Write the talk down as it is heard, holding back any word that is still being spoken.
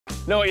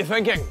Know what you're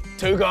thinking?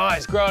 Two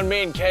guys, grown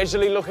men,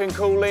 casually looking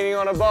cool, leaning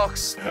on a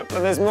box. But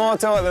there's more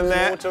to it than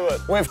that. More to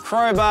it. We've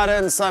crowbarred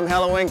in some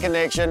Halloween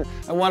connection,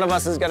 and one of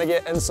us is going to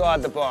get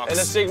inside the box. In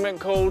a segment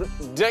called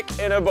Dick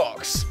in a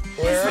Box.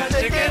 We're a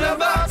dick in a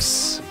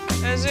box.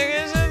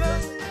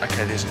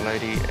 Okay, there's a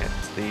lady at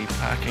the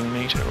parking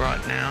meter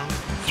right now.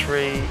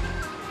 3,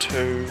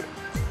 2,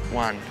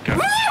 1, go.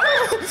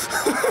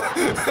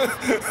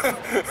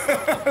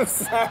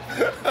 Sorry.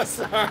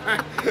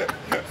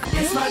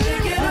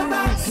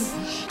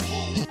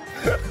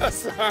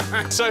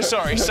 So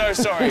sorry, so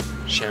sorry.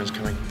 Sharon's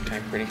coming.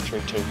 Okay, ready?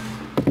 3, 2.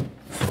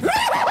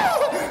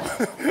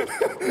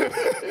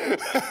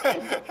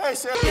 Hey,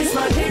 Sharon. It's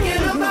my dick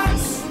in a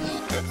box.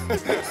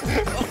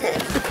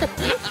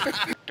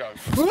 Go.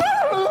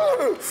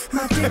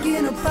 My dick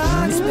in a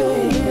box,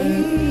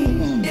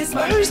 baby. It's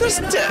my Who's this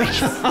dick?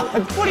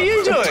 What are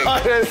you doing?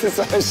 Don't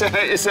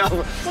disassociate yourself.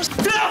 It's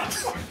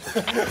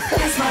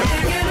my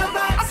dick in a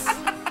box.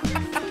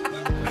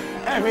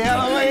 Happy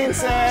Halloween,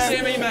 Sam.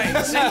 Sammy,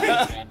 mate. Sammy.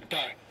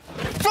 Go.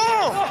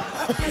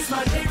 It's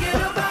my dick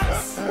in a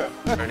box.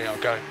 Ready, I'll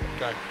go.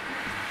 Go.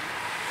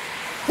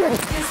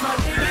 It's my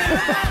dick in a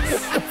box.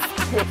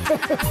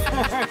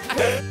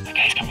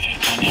 Okay, he's coming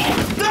through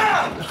the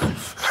door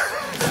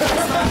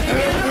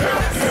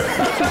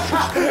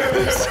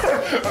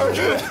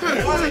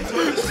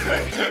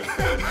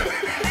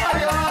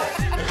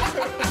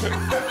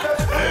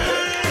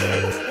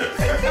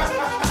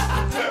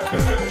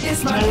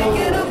It's my dick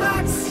in a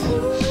box.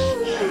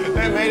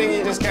 That meeting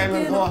you just came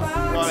in for,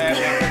 not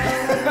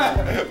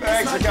happening.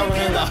 Thanks for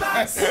coming in, though.